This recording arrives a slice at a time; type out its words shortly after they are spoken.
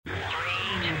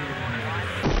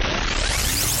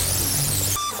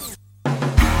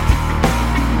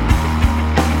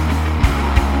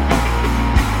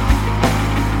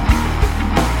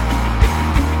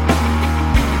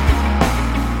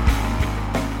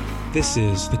This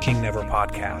is the King Never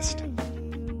Podcast.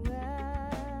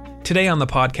 Today on the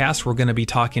podcast, we're going to be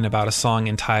talking about a song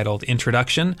entitled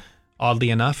Introduction. Oddly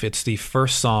enough, it's the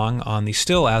first song on the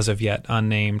still as of yet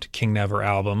unnamed King Never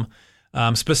album.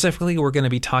 Specifically, we're going to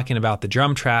be talking about the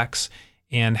drum tracks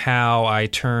and how I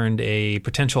turned a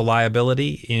potential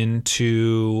liability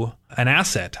into an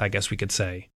asset, I guess we could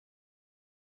say.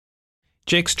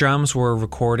 Jake's drums were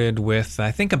recorded with,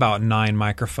 I think, about 9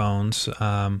 microphones.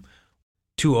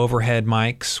 2 overhead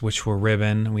mics, which were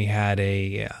ribbon. We had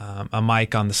a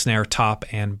mic on the snare top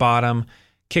and bottom,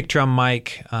 kick drum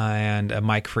mic, and a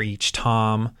mic for each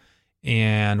tom.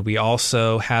 And we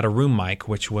also had a room mic,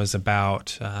 which was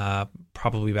about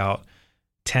probably about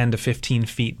 10 to 15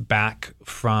 feet back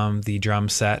from the drum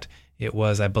set. It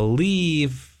was, I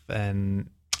believe, an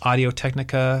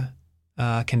Audio-Technica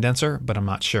condenser, but I'm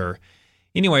not sure.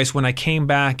 Anyways, when I came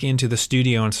back into the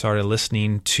studio and started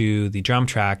listening to the drum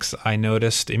tracks, I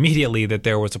noticed immediately that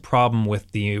there was a problem with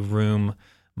the room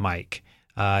mic,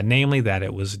 namely that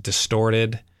it was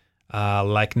distorted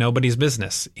like nobody's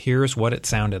business. Here's what it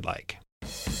sounded like.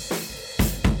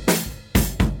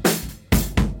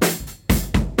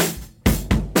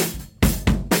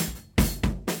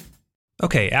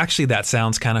 Okay, actually that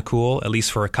sounds kind of cool, at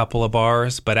least for a couple of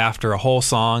bars, but after a whole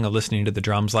song of listening to the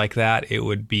drums like that, it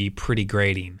would be pretty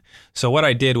grating. So what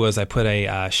I did was I put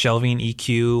a shelving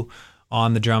EQ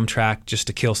on the drum track just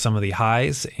to kill some of the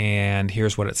highs, and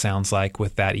here's what it sounds like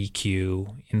with that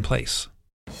EQ in place.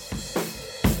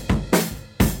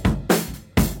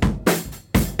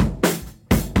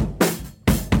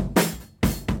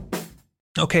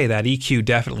 Okay, that EQ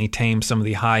definitely tamed some of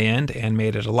the high end and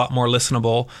made it a lot more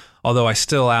listenable. Although I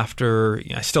still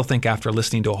think after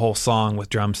listening to a whole song with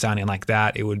drums sounding like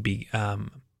that, it would be,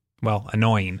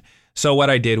 annoying. So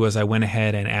what I did was I went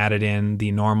ahead and added in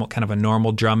the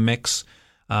normal drum mix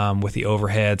with the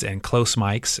overheads and close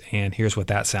mics, and here's what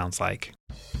that sounds like.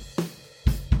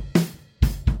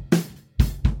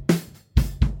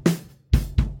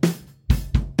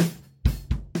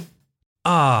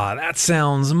 That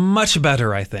sounds much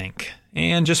better, I think.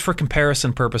 And just for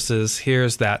comparison purposes,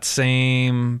 here's that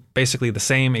basically the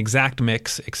same exact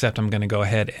mix, except I'm going to go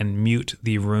ahead and mute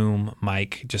the room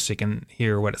mic just so you can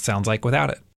hear what it sounds like without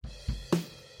it.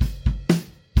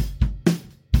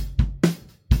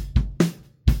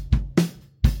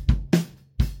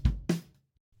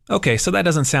 Okay, so that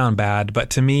doesn't sound bad, but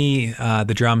to me,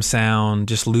 the drum sound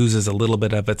just loses a little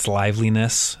bit of its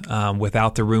liveliness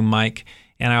without the room mic.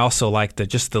 And I also like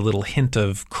the little hint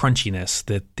of crunchiness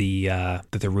that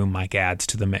the room mic adds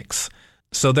to the mix.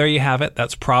 So there you have it.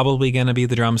 That's probably going to be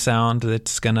the drum sound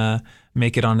that's going to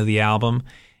make it onto the album.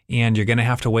 And you're going to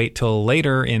have to wait till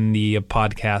later in the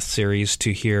podcast series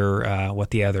to hear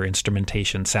what the other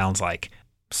instrumentation sounds like.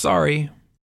 Sorry.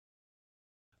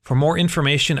 For more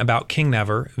information about King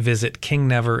Never, visit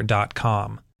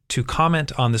kingnever.com. To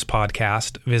comment on this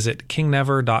podcast, visit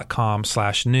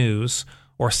kingnever.com/news.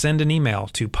 or send an email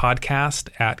to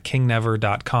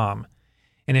podcast@kingnever.com.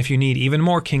 And if you need even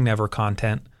more King Never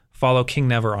content, follow King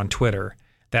Never on Twitter.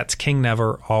 That's King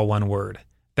Never, all one word.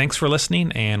 Thanks for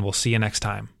listening, and we'll see you next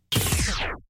time.